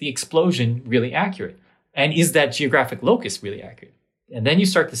 is the explosion really accurate? And is that geographic locus really accurate? And then you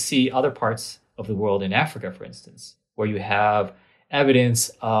start to see other parts of the world, in Africa, for instance, where you have evidence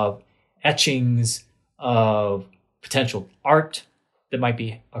of etchings of potential art that might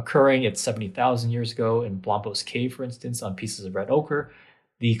be occurring at 70,000 years ago in Blombos Cave, for instance, on pieces of red ochre.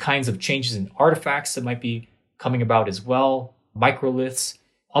 The kinds of changes in artifacts that might be coming about as well, microliths,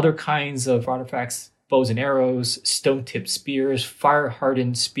 other kinds of artifacts, bows and arrows, stone-tipped spears,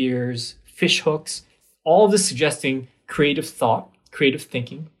 fire-hardened spears, fish hooks, all of this suggesting creative thought, creative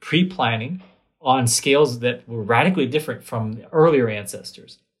thinking, pre-planning on scales that were radically different from the earlier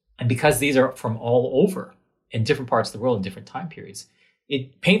ancestors. And because these are from all over in different parts of the world in different time periods,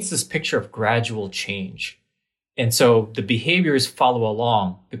 it paints this picture of gradual change. And so the behaviors follow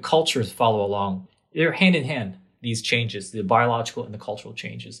along, the cultures follow along. They're hand in hand, these changes, the biological and the cultural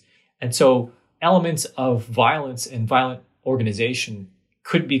changes. And so elements of violence and violent organization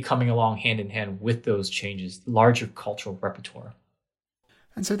could be coming along hand in hand with those changes, larger cultural repertoire.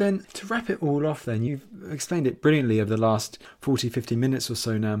 And so then, to wrap it all off then, you've explained it brilliantly over the last 40, 50 minutes or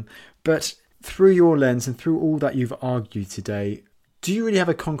so now, but through your lens and through all that you've argued today, do you really have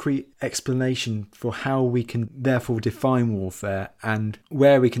a concrete explanation for how we can therefore define warfare and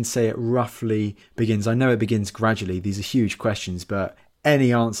where we can say it roughly begins? I know it begins gradually. These are huge questions, but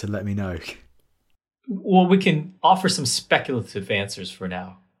any answer, let me know. Well, we can offer some speculative answers for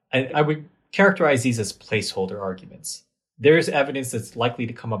now. I would characterize these as placeholder arguments. There's evidence that's likely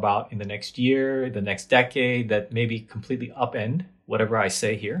to come about in the next year, the next decade, that maybe completely upend whatever I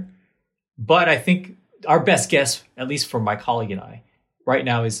say here. But I think our best guess, at least for my colleague and I, right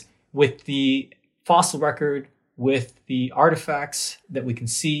now is with the fossil record, with the artifacts that we can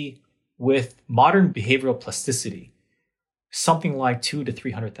see, with modern behavioral plasticity, something like 200,000 to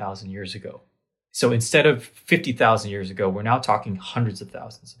 300,000 years ago. So instead of 50,000 years ago, we're now talking hundreds of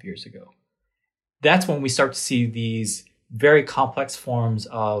thousands of years ago. That's when we start to see these very complex forms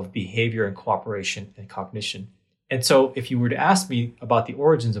of behavior and cooperation and cognition. And so if you were to ask me about the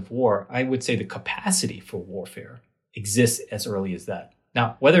origins of war, I would say the capacity for warfare exists as early as that.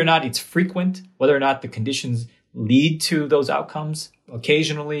 Now, whether or not it's frequent, whether or not the conditions lead to those outcomes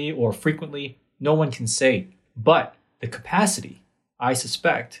occasionally or frequently, no one can say. But the capacity, I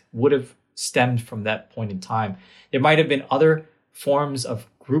suspect, would have stemmed from that point in time. There might have been other forms of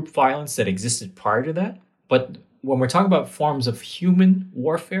group violence that existed prior to that. But when we're talking about forms of human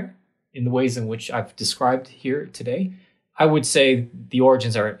warfare, in the ways in which I've described here today, I would say the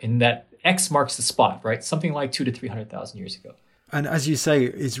origins are in that X marks the spot, right? Something like 200,000 to 300,000 years ago. And as you say,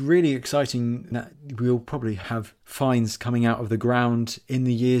 it's really exciting that we'll probably have finds coming out of the ground in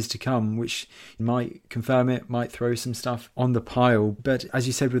the years to come, which might confirm it, might throw some stuff on the pile. But as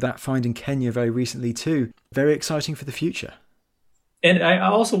you said, with that find in Kenya very recently too, very exciting for the future. And I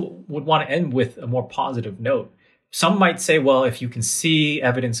also would want to end with a more positive note. Some might say, well, if you can see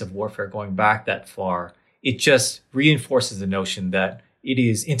evidence of warfare going back that far, it just reinforces the notion that it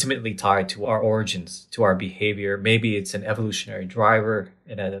is intimately tied to our origins, to our behavior. Maybe it's an evolutionary driver,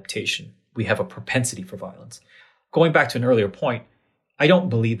 an adaptation. We have a propensity for violence. Going back to an earlier point, I don't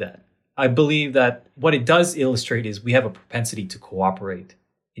believe that. I believe that what it does illustrate is we have a propensity to cooperate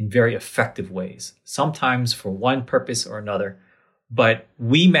in very effective ways, sometimes for one purpose or another, but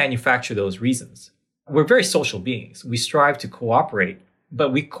we manufacture those reasons. We're very social beings. We strive to cooperate,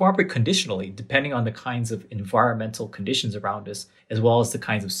 but we cooperate conditionally depending on the kinds of environmental conditions around us, as well as the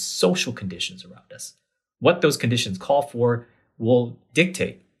kinds of social conditions around us. What those conditions call for will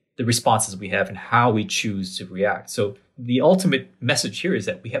dictate the responses we have and how we choose to react. So the ultimate message here is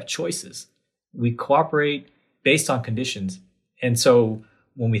that we have choices. We cooperate based on conditions. And so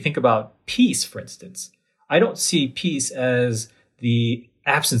when we think about peace, for instance, I don't see peace as the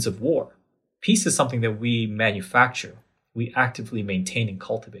absence of war. Peace is something that we manufacture, we actively maintain and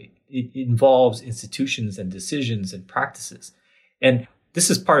cultivate. It involves institutions and decisions and practices. And this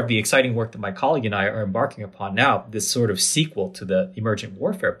is part of the exciting work that my colleague and I are embarking upon now. This sort of sequel to the Emergent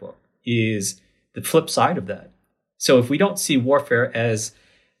Warfare book is the flip side of that. So if we don't see warfare as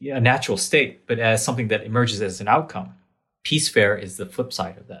a natural state, but as something that emerges as an outcome, peacefare is the flip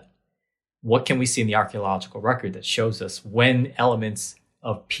side of that. What can we see in the archaeological record that shows us when elements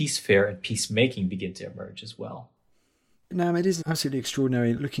of peacefare and peacemaking begin to emerge as well? Now, it is absolutely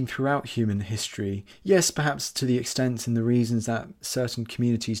extraordinary looking throughout human history. Yes, perhaps to the extent and the reasons that certain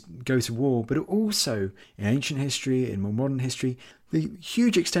communities go to war, but also in ancient history, in more modern history, the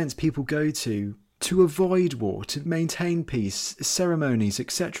huge extents people go to avoid war, to maintain peace, ceremonies,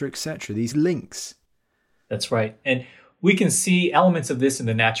 etc., these links. That's right. And we can see elements of this in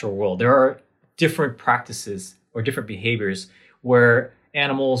the natural world. There are different practices or different behaviors where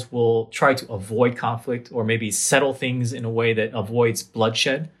animals will try to avoid conflict or maybe settle things in a way that avoids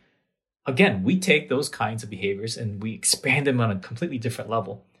bloodshed. Again, we take those kinds of behaviors and we expand them on a completely different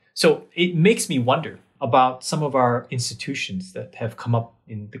level. So it makes me wonder about some of our institutions that have come up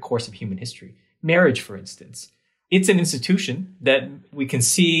in the course of human history. Marriage, for instance. It's an institution that we can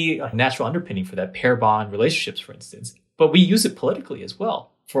see a natural underpinning for that, pair bond relationships, for instance. But we use it politically as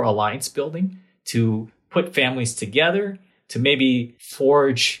well for alliance building, to put families together, to maybe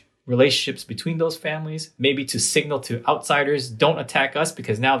forge relationships between those families, maybe to signal to outsiders, don't attack us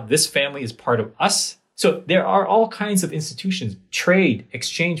because now this family is part of us. So there are all kinds of institutions, trade,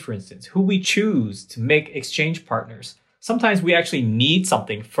 exchange, for instance, who we choose to make exchange partners. Sometimes we actually need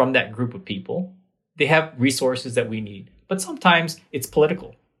something from that group of people. They have resources that we need, but sometimes it's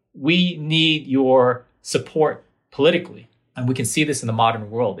political. We need your support politically. And we can see this in the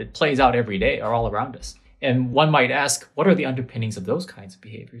modern world. It plays out every day or all around us. And one might ask, what are the underpinnings of those kinds of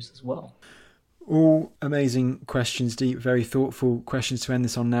behaviors as well? All amazing questions, Deep, very thoughtful questions to end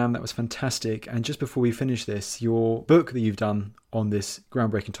this on, Nam. That was fantastic. And just before we finish this, your book that you've done on this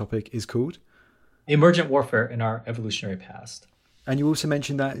groundbreaking topic is called? Emergent Warfare in Our Evolutionary Past. And you also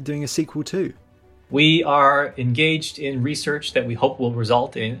mentioned that doing a sequel too. We are engaged in research that we hope will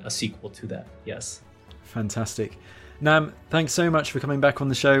result in a sequel to that, yes. Fantastic. Nam, thanks so much for coming back on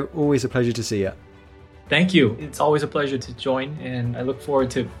the show. Always a pleasure to see you. Thank you. It's always a pleasure to join, and I look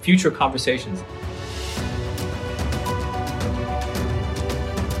forward to future conversations.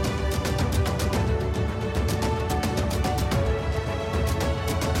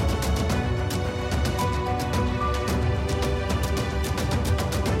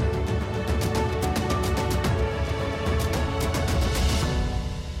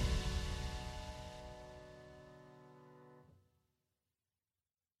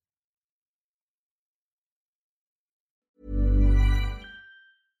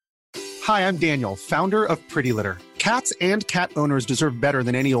 Hi, I'm Daniel, founder of Pretty Litter. Cats and cat owners deserve better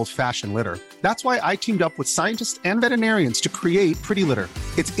than any old-fashioned litter. That's why I teamed up with scientists and veterinarians to create Pretty Litter.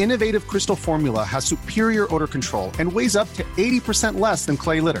 Its innovative crystal formula has superior odor control and weighs up to 80% less than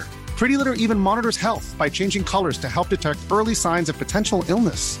clay litter. Pretty Litter even monitors health by changing colors to help detect early signs of potential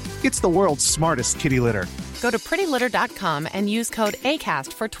illness. It's the world's smartest kitty litter. Go to prettylitter.com and use code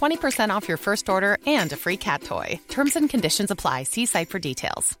ACAST for 20% off your first order and a free cat toy. Terms and conditions apply. See site for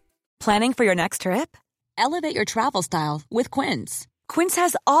details. Planning for your next trip? Elevate your travel style with Quince. Quince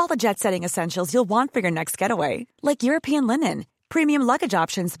has all the jet-setting essentials you'll want for your next getaway, like European linen, premium luggage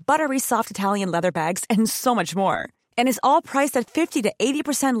options, buttery soft Italian leather bags, and so much more. And is all priced at 50 to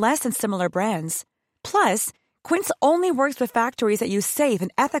 80% less than similar brands. Plus, Quince only works with factories that use safe and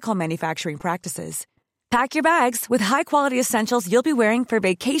ethical manufacturing practices. Pack your bags with high-quality essentials you'll be wearing for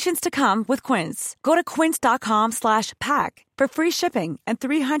vacations to come with Quince. Go to quince.com/pack for free shipping and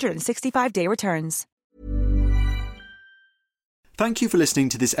 365-day returns. Thank you for listening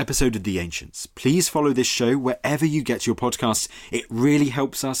to this episode of The Ancients. Please follow this show wherever you get your podcasts. It really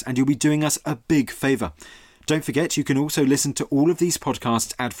helps us and you'll be doing us a big favour. Don't forget, you can also listen to all of these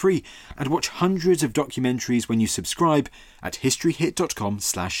podcasts ad-free and watch hundreds of documentaries when you subscribe at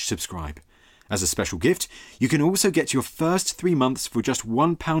historyhit.com/subscribe. As a special gift, you can also get your first 3 months for just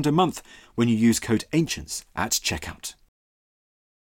 £1 a month when you use code ANCIENTS at checkout.